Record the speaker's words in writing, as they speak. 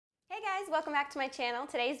Hi guys, welcome back to my channel.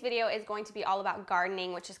 Today's video is going to be all about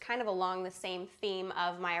gardening, which is kind of along the same theme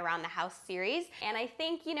of my Around the House series. And I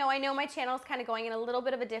think, I know my channel is kind of going in a little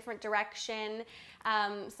bit of a different direction.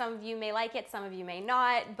 Some of you may like it, some of you may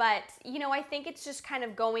not, but I think it's just kind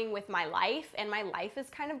of going with my life, and my life is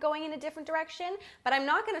kind of going in a different direction, but I'm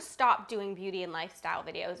not gonna stop doing beauty and lifestyle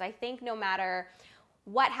videos. I think no matter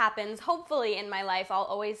what happens, hopefully in my life, I'll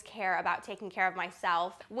always care about taking care of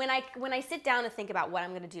myself. When I sit down to think about what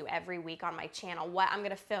I'm gonna do every week on my channel, what I'm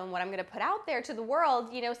gonna film, what I'm gonna put out there to the world,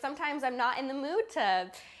 sometimes I'm not in the mood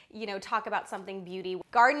to, talk about something beauty.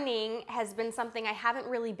 Gardening has been something I haven't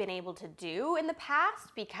really been able to do in the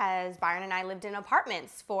past because Byron and I lived in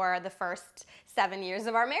apartments for the first 7 years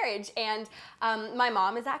of our marriage. And my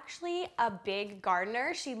mom is actually a big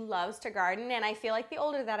gardener. She loves to garden. And I feel like the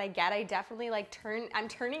older that I get, I definitely I'm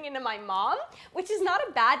turning into my mom, which is not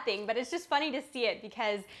a bad thing, but it's just funny to see it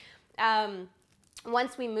because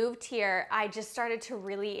once we moved here, I just started to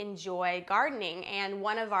really enjoy gardening. And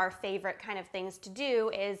one of our favorite kind of things to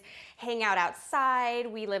do is hang out outside.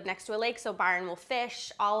 We live next to a lake, so Byron will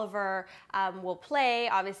fish, Oliver will play.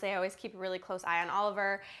 Obviously, I always keep a really close eye on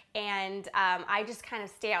Oliver. And I just kind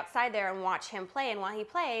of stay outside there and watch him play. And while he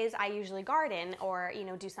plays, I usually garden or,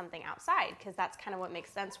 do something outside because that's kind of what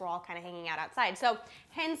makes sense. We're all kind of hanging out outside. So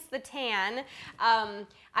hence the tan.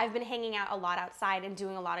 I've been hanging out a lot outside and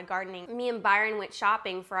doing a lot of gardening. Me and Byron went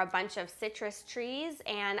shopping for a bunch of citrus trees,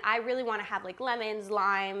 and I really want to have like lemons,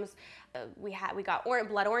 limes. We got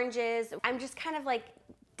blood oranges. I'm just kind of like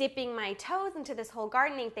dipping my toes into this whole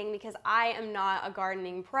gardening thing because I am not a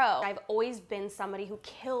gardening pro. I've always been somebody who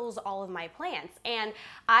kills all of my plants, and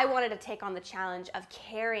I wanted to take on the challenge of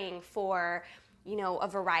caring for, a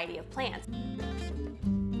variety of plants.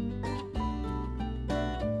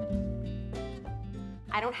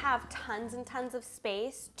 I don't have tons and tons of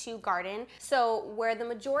space to garden, so where the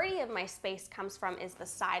majority of my space comes from is the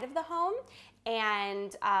side of the home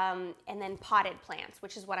and then potted plants,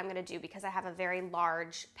 which is what I'm gonna do because I have a very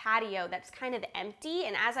large patio that's kind of empty.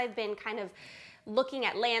 And as I've been kind of looking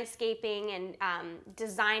at landscaping and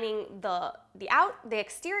designing the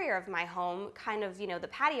exterior of my home, kind of, the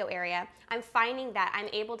patio area, I'm finding that I'm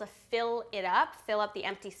able to fill up the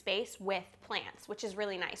empty space with plants, which is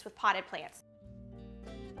really nice, with potted plants.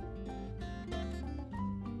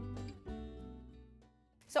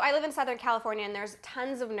 So I live in Southern California and there's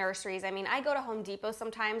tons of nurseries. I mean, I go to Home Depot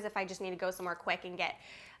sometimes if I just need to go somewhere quick and get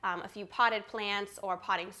a few potted plants or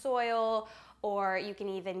potting soil, or you can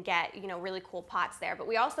even get, really cool pots there. But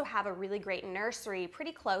we also have a really great nursery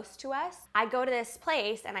pretty close to us. I go to this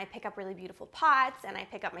place and I pick up really beautiful pots, and I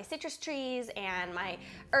pick up my citrus trees and my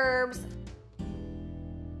herbs.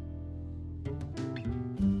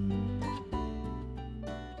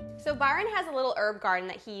 So Byron has a little herb garden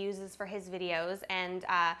that he uses for his videos, and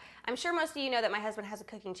I'm sure most of you know that my husband has a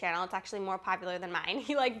cooking channel. It's actually more popular than mine.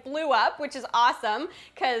 He blew up, which is awesome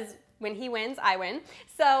because when he wins, I win.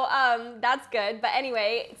 So that's good. But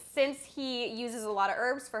anyway, since he uses a lot of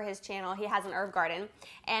herbs for his channel, he has an herb garden.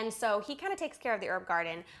 And so he kind of takes care of the herb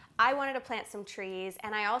garden. I wanted to plant some trees,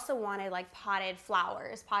 and I also wanted potted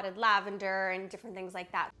flowers, potted lavender and different things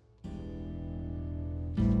like that.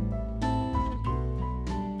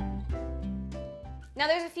 Now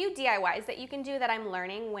there's a few DIYs that you can do that I'm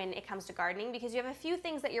learning when it comes to gardening, because you have a few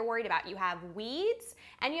things that you're worried about. You have weeds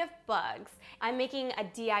and you have bugs. I'm making a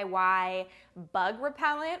DIY bug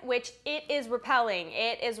repellent, which it is repelling.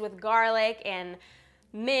 It is with garlic and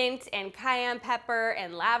mint and cayenne pepper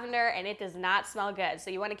and lavender, and it does not smell good. So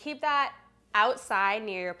you want to keep that outside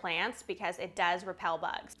near your plants because it does repel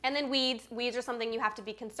bugs. And then weeds are something you have to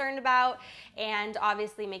be concerned about, and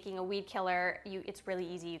obviously making a weed killer, it's really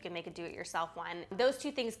easy. You can make a do-it-yourself one. Those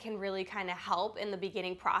two things can really kind of help in the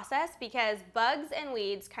beginning process because bugs and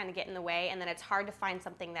weeds kind of get in the way, and then it's hard to find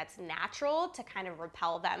something that's natural to kind of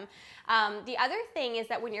repel them. The other thing is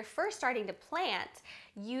that when you're first starting to plant,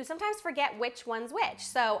 you sometimes forget which one's which.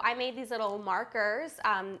 So I made these little markers.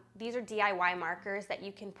 These are DIY markers that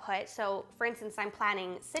you can put. So for instance, I'm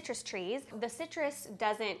planting citrus trees. The citrus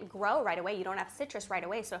doesn't grow right away. You don't have citrus right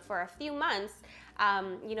away. So for a few months,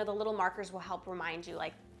 the little markers will help remind you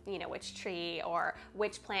which tree or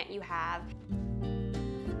which plant you have.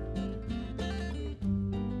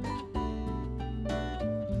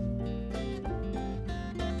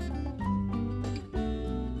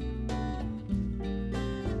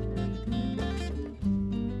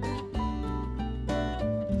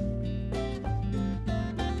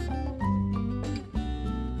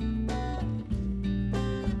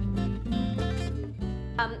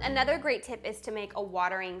 Another great tip is to make a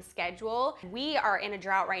watering schedule. We are in a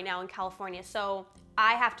drought right now in California, so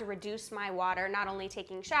I have to reduce my water, not only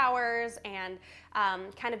taking showers and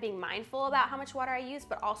kind of being mindful about how much water I use,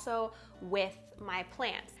 but also with my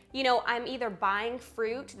plants. You know, I'm either buying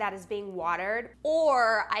fruit that is being watered,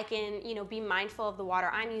 or I can, you know, be mindful of the water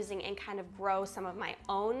I'm using and kind of grow some of my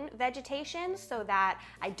own vegetation so that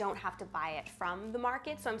I don't have to buy it from the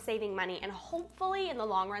market. So I'm saving money and hopefully in the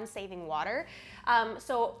long run saving water.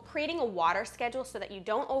 So creating a water schedule so that you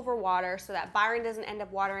don't overwater, so that Byron doesn't end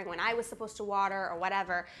up watering when I was supposed to water or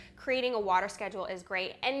whatever. Creating a water schedule is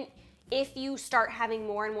great. And if you start having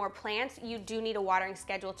more and more plants, you do need a watering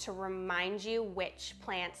schedule to remind you which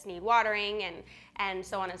plants need watering and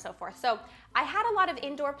so on and so forth. So I had a lot of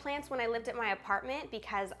indoor plants when I lived at my apartment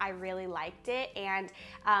because I really liked it. And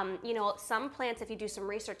you know, some plants, if you do some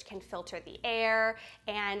research, can filter the air,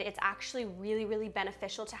 and it's actually really, really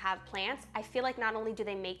beneficial to have plants. I feel like not only do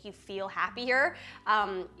they make you feel happier,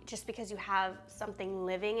 just because you have something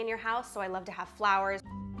living in your house. So I love to have flowers.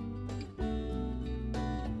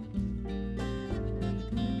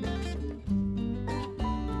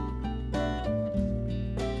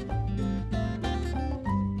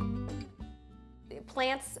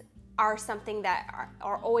 Plants are something that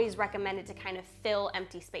are always recommended to kind of fill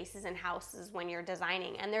empty spaces in houses when you're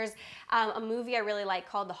designing. And there's a movie I really like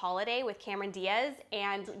called The Holiday with Cameron Diaz,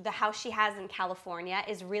 and the house she has in California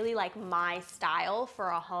is really like my style for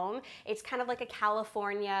a home. It's kind of like a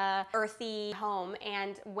California earthy home,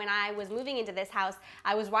 and when I was moving into this house,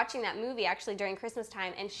 I was watching that movie actually during Christmas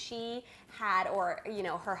time, and she had, or you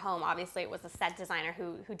know, her home, obviously it was a set designer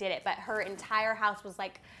who did it, but her entire house was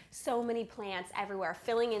like so many plants everywhere,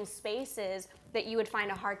 filling in spaces that you would find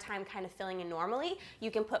a hard time kind of filling in normally.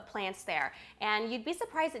 You can put plants there, and you'd be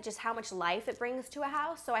surprised at just how much life it brings to a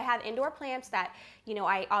house. So I have indoor plants that, you know,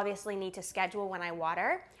 I obviously need to schedule when I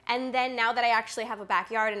water. And then now that I actually have a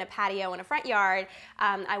backyard and a patio and a front yard,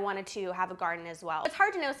 I wanted to have a garden as well. It's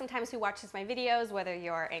hard to know sometimes who watches my videos, whether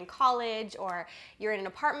you're in college or you're in an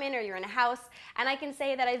apartment or you're in a house. And I can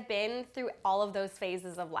say that I've been through all of those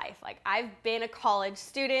phases of life. Like, I've been a college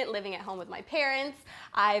student living at home with my parents.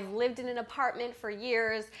 I've lived in an apartment for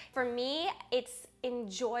years. For me, it's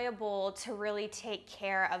enjoyable to really take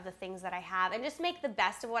care of the things that I have and just make the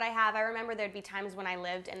best of what I have. I remember there'd be times when I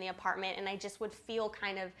lived in the apartment and I just would feel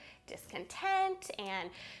kind of discontent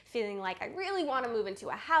and feeling like I really want to move into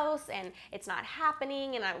a house and it's not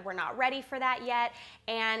happening and we're not ready for that yet.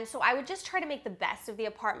 And so I would just try to make the best of the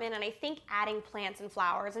apartment, and I think adding plants and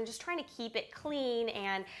flowers and just trying to keep it clean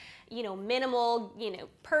and, you know, minimal, you know,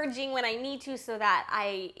 purging when I need to, so that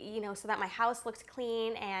so that my house looks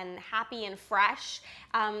clean and happy and fresh,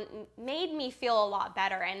 made me feel a lot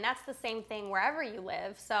better. And that's the same thing wherever you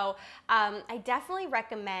live. So I definitely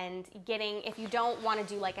recommend getting, if you don't want to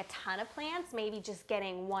do like a ton of plants, maybe just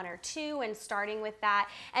getting 1 or 2 and starting with that.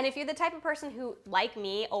 And if you're the type of person who, like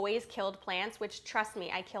me, always killed plants, which trust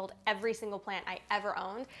me, I killed every single plant I ever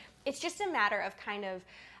owned, it's just a matter of kind of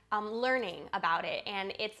learning about it,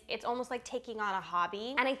 and it's almost like taking on a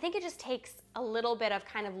hobby. And I think it just takes a little bit of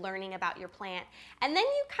kind of learning about your plant, and then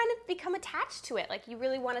you kind of become attached to it. Like, you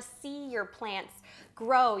really want to see your plants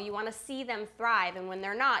grow, you want to see them thrive, and when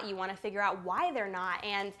they're not, you want to figure out why they're not,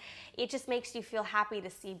 and it just makes you feel happy to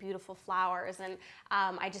see beautiful flowers. And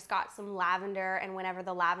I just got some lavender, and whenever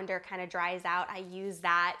the lavender kind of dries out, I use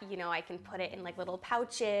that. You know, I can put it in like little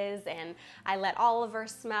pouches, and I let Oliver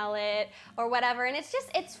smell it or whatever, and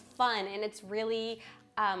it's fun, and it's really,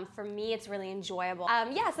 for me, it's really enjoyable.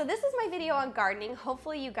 Yeah, so this is my video on gardening.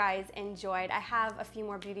 Hopefully you guys enjoyed. I have a few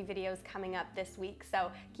more beauty videos coming up this week, so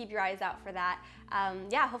keep your eyes out for that.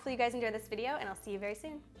 Yeah, hopefully you guys enjoyed this video, and I'll see you very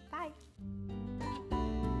soon. Bye.